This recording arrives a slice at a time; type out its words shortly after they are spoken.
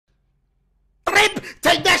THREEP,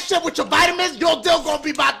 take that shit with your vitamins, your deal gonna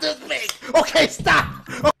be about this big. Okay, stop.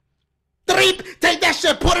 THREEP, take that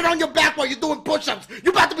shit, put it on your back while you're doing push-ups.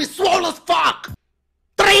 You about to be swole as fuck.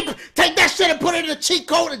 THREEP, take that shit and put it in the cheat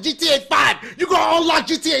code in GTA 5. You gonna unlock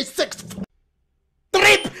GTA 6.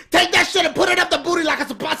 THREEP, take that shit and put it up the booty like a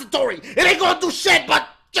suppository. It ain't gonna do shit, but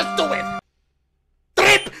just do it.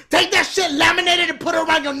 THREEP, take that shit, laminate it and put it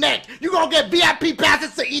around your neck. You gonna get VIP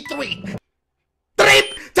passes to E3.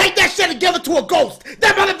 THREEP, take that shit and give it to a ghost.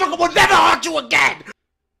 That motherfucker will never haunt you again.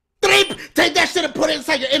 THREEP, take that shit and put it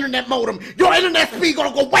inside your internet modem. Your internet speed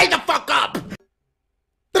gonna go way the fuck up.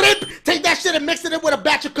 THREEP, take that shit and mix it in with a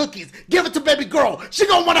batch of cookies. Give it to baby girl. She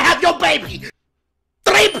gonna wanna have your baby.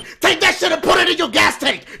 THREEP, take that shit and put it in your gas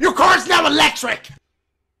tank. Your car's now electric.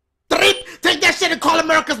 THREEP, take that shit and call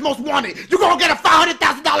America's Most Wanted. You gonna get a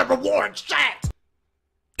 $500,000 reward. Shit.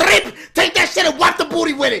 THREEP, take that shit and wipe the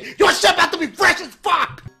booty with it. Your shit about to be fresh as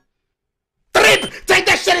fuck. THREEP, take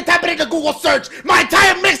that shit and type it into Google search. My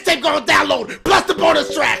entire mixtape gonna download, plus the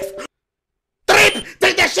bonus tracks. THREEP,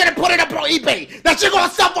 take that shit and put it up on eBay. That shit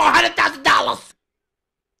gonna sell for $100,000.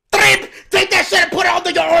 THREEP, take that shit and put it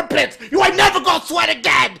under your armpits. You ain't never gonna sweat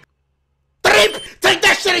again. THREEP, take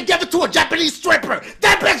that shit and give it to a Japanese stripper.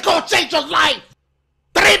 That bitch gonna change your life.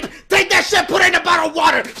 THREEP, take that shit, put it in a bottle of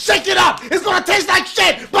water. Shake it up. It's gonna taste like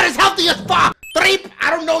shit, but it's healthy as fuck. THREEP, I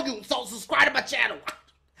don't know you, so subscribe to my channel.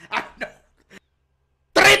 I don't know.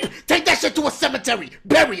 THREEP, take that shit to a cemetery.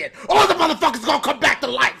 Bury it. All the motherfuckers gonna come back to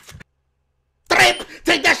life. THREEP,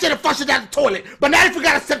 take that shit and flush it down the toilet. But now if you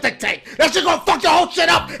got a septic tank, that shit gonna fuck your whole shit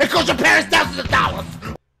up and cost your parents thousands of dollars.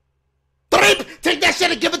 THREEP, take that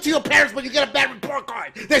shit and give it to your parents when you get a bad report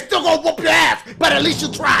card. They still gonna whoop your ass, but at least you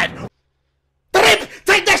tried. THREEP,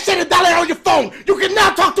 take that shit and dial it on your phone. You can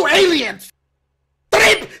now talk to aliens.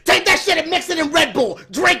 THREEP, take that shit and mix it in Red Bull.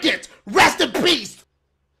 Drink it. Rest in peace.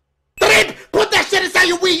 THREEP, put that shit inside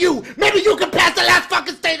your Wii U. Maybe you can pass the last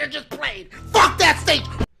fucking stage I just played. Fuck that stage.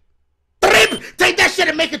 THREEP, take that shit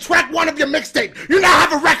and make it track 1 of your mixtape. You now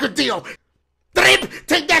have a record deal. THREEP,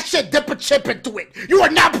 take that shit, dip a chip into it. You are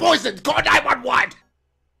now poisoned. Call 911.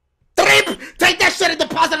 THREEP, take that shit and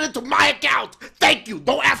deposit it into my account. Thank you.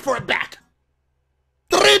 Don't ask for it back.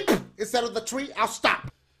 THREEP, instead of the tree, I'll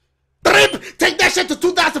stop. THREEP, take that shit to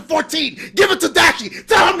 2014. Give it to Dashie.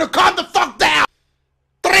 Tell him to calm the fuck down.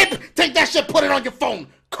 THREEP, take that shit, put it on your phone.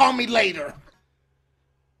 Call me later.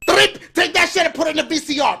 THREEP, take that shit and put it in the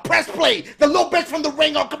VCR. Press play. The little bitch from the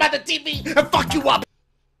ring will come out the TV and fuck you up.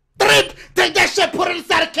 THREEP, take that shit, put it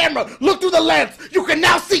inside a camera. Look through the lens. You can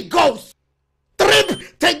now see ghosts.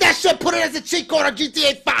 THREEP, take that shit, put it as a cheat code on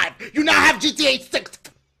GTA 5. You now have GTA 6.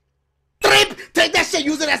 THREEP, take that shit,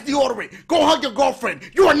 use it as deodorant. Go hug your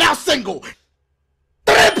girlfriend. You are now single.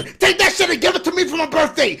 THREEP, take that shit and give it to me for my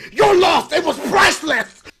birthday. You're lost. It was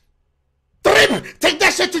priceless. THREEP, take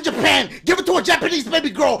that shit to Japan. Give it to a Japanese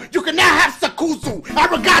baby girl. You can now have Sakusu.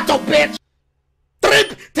 Arigato, bitch.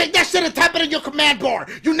 THREEP, take that shit and type it in your command bar.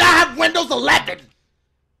 You now have Windows 11.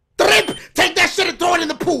 THREEP, take that shit and throw it in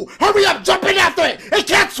the pool. Hurry up, jump in after it. It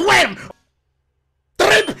can't swim.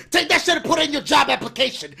 THREEP, take that shit and put it in your job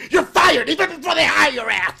application. You're fired even before they hire your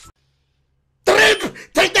ass.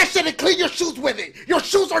 THREEP, take that shit and clean your shoes with it. Your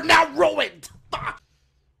shoes are now ruined. Fuck.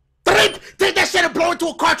 THREEP, take that shit and blow into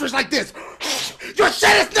a cartridge like this. Your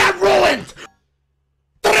shit is now ruined.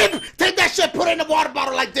 THREEP, take that shit, put it in a water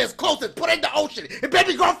bottle like this. Close it, put it in the ocean. If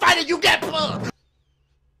baby girl find it, you get plugged.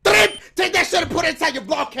 THREEP, take that shit and put it inside your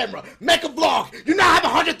vlog camera. Make a vlog. You now have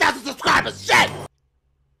 100,000 subscribers. Shit.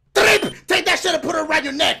 THREEP, take that shit and put it around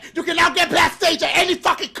your neck. You can now get backstage at any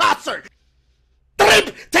fucking concert.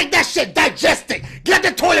 THREEP, take that shit, digest it. Get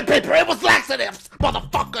the toilet paper. It was laxatives,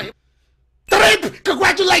 motherfucker. THREEP,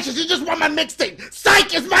 congratulations, you just won my mixtape.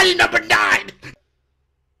 Psych is mighty number 9.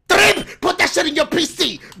 THREEP, put that shit in your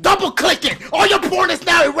PC. Double click it. All your porn is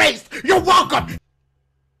now erased. You're welcome.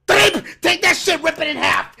 THREEP, take that shit, rip it in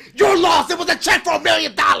half. You're lost. It was a check for $1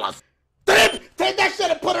 million. THREEP, take that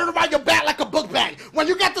shit and put it around your back like a book bag. When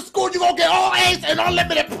you get to school, you're gonna get all A's and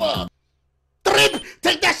unlimited plug. THREEP,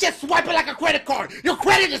 take that shit, swipe it like a credit card. Your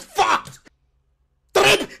credit is fucked.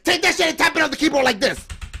 THREEP, take that shit and tap it on the keyboard like this.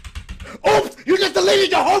 Oops, you just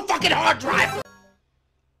deleted your whole fucking hard drive.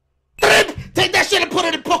 THREEP, take that shit and put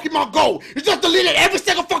it in Pokemon Go. You just deleted every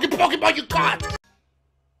single fucking Pokemon you caught.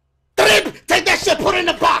 THREEP, take that shit, put it in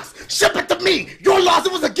a box. Ship it to me. Your loss,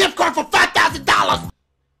 it was a gift card for $5,000.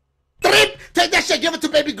 THREEP, take that shit, give it to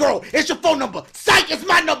baby girl. It's your phone number. Psych, it's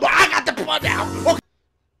my number. I got the plug now. Okay.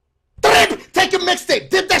 THREEP, take your mixtape,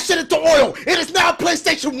 dip that shit into oil. It is now a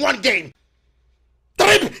PlayStation 1 game.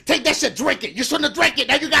 THREEP, take that shit, drink it. You shouldn't have drank it.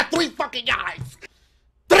 Now you got 3 fucking eyes.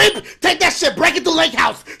 THREEP, take that shit, break into Lake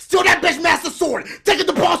House. Steal that bitch master sword. it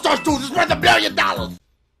to Paul Stars dudes. It's worth $1 million.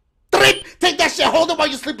 THREEP, take that shit. Hold it while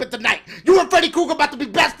you're sleeping tonight. You and Freddy Krueger about to be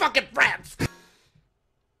best fucking friends.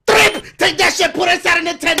 THREEP, take that shit. Put it inside a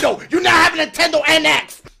Nintendo. You now have a Nintendo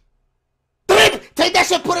NX. THREEP, take that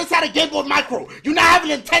shit. Put it inside a Game Boy Micro. You now have a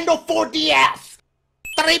Nintendo 4DS.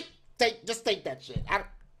 THREEP, just take that shit.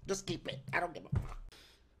 Just keep it. I don't give a fuck.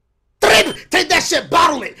 THREEP, take that shit.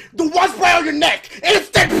 Bottle it. Do one spray on your neck.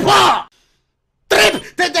 Instant pop.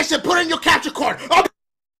 THREEP, take that shit. Put it in your capture card. Oh.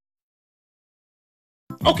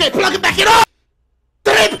 Okay, plug it back in up!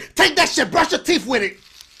 THREEP, take that shit, brush your teeth with it.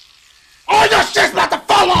 All your shit's about to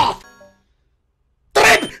fall off!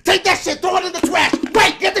 THREEP, take that shit, throw it in the trash.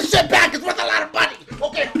 Wait, get the shit back, it's worth a lot of money.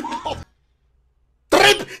 Okay.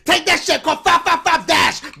 THREEP, take that shit, call 555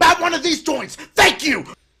 Dash. Buy one of these joints. Thank you.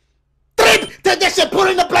 THREEP, take that shit, put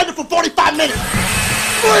it in the blender for 45 minutes.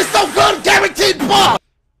 Oh, it's so good, guaranteed pop.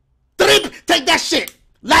 THREEP, take that shit.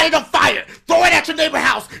 Light it on fire. Throw it at your neighbor's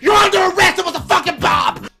house. You're under arrest. It was a fucking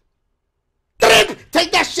bomb. THREEP,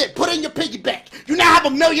 take that shit. Put it in your piggy bank. You now have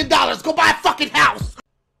 $1 million. Go buy a fucking house.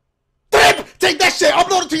 THREEP, take that shit.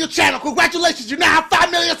 Upload it to your channel. Congratulations. You now have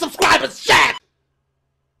 5 million subscribers. Shit.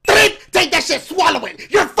 THREEP, take that shit. Swallow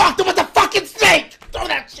it. You're fucked. It was a fucking snake. Throw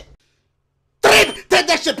that shit. THREEP, take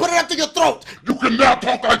that shit. Put it up to your throat. You can now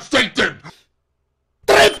talk like Satan.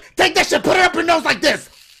 THREEP, take that shit. Put it up your nose like this.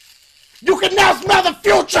 You can now smell the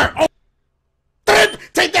future! Oh.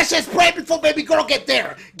 THREEP, take that shit, spray it before baby girl get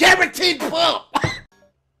there. Guaranteed pull!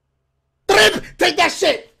 THREEP, take that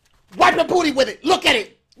shit. Wipe your booty with it. Look at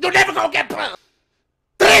it. You're never gonna get pulled.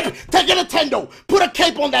 THREEP, take a Nintendo. Put a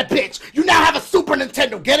cape on that bitch. You now have a Super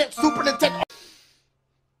Nintendo. Get it? Super Nintendo.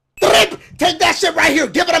 THREEP, take that shit right here.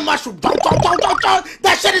 Give it a mushroom. Don't.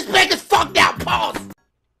 That shit is big as fuck now. Pause.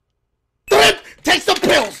 THREEP, take some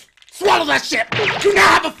pills. Swallow that shit. You now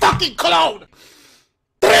have a fucking clone.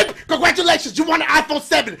 THREEP, congratulations. You won an iPhone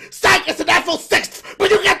 7. Psych, it's an iPhone 6. But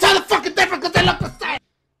you can't tell the fucking difference because they look the same.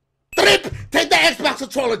 THREEP, take that Xbox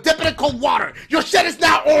controller. Dip it in cold water. Your shit is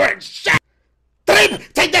now orange. Shit.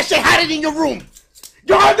 THREEP, take that shit. Hide it in your room.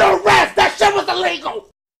 You're under arrest. That shit was illegal.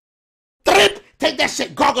 THREEP, take that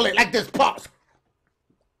shit. Gargle it like this. Pause.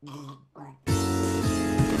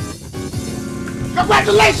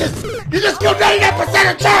 Congratulations. You just killed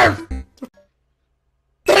 99% of germs.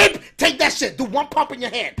 THREEP, take that shit. Do one pump in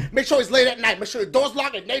your hand. Make sure it's late at night. Make sure the door's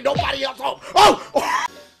locked and ain't nobody else home. Oh!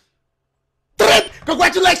 THREEP,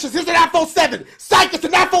 congratulations. Here's an iPhone 7. Psych, it's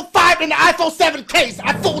an iPhone 5 in the iPhone 7 case.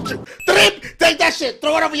 I fooled you. THREEP, take that shit.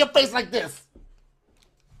 Throw it over your face like this.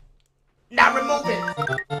 Now remove it.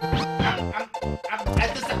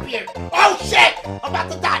 I disappeared. Oh shit! I'm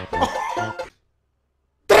about to die.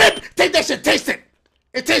 THREEP, take that shit. Taste it.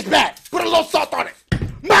 It tastes bad. Put a little salt on it.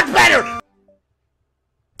 Much better.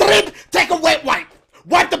 THREEP, take a wet wipe.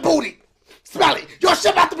 Wipe the booty. Smell it. Your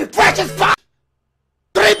shit about to be fresh as fuck.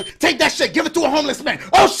 THREEP, take that shit. Give it to a homeless man.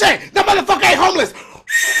 Oh shit, that motherfucker ain't homeless.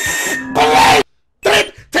 Believe.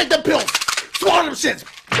 THREEP, take the pills. Swallow them shits.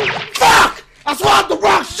 Fuck! I swallowed the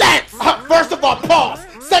wrong shit. First of all, pause.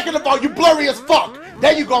 Second of all, you blurry as fuck.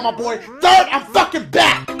 There you go, my boy. Third, I'm fucking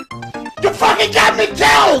back. You fucking got me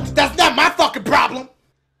killed. That's not my fucking problem.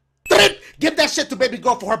 THREEP, give that shit to baby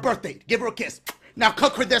girl for her birthday. Give her a kiss. Now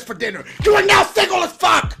cook her this for dinner. You are now single as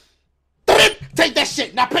fuck. THREEP, take that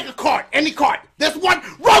shit. Now pick a card. Any card. This one.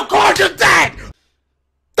 Wrong card, you're dead.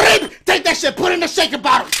 THREEP, take that shit. Put it in a shaker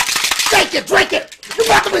bottle. Shake it. Drink it. You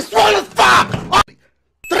about to be swollen as fuck. Oh.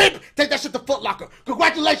 THREEP, take that shit to Foot Locker.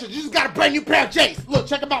 Congratulations. You just got a brand new pair of J's. Look,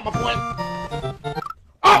 check them out, my boy.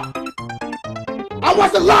 Oh. I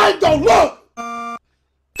wasn't lying though. Look.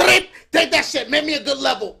 THREEP, take that shit. Make me a good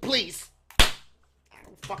level, please. I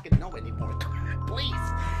don't fucking know anymore. Come on,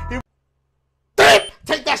 please. THREEP,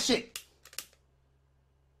 take that shit.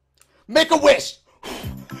 Make a wish.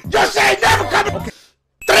 Your shit ain't never coming. Okay.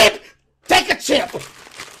 THREEP, take a chip.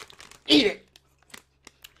 Eat it.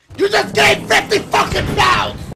 You just gave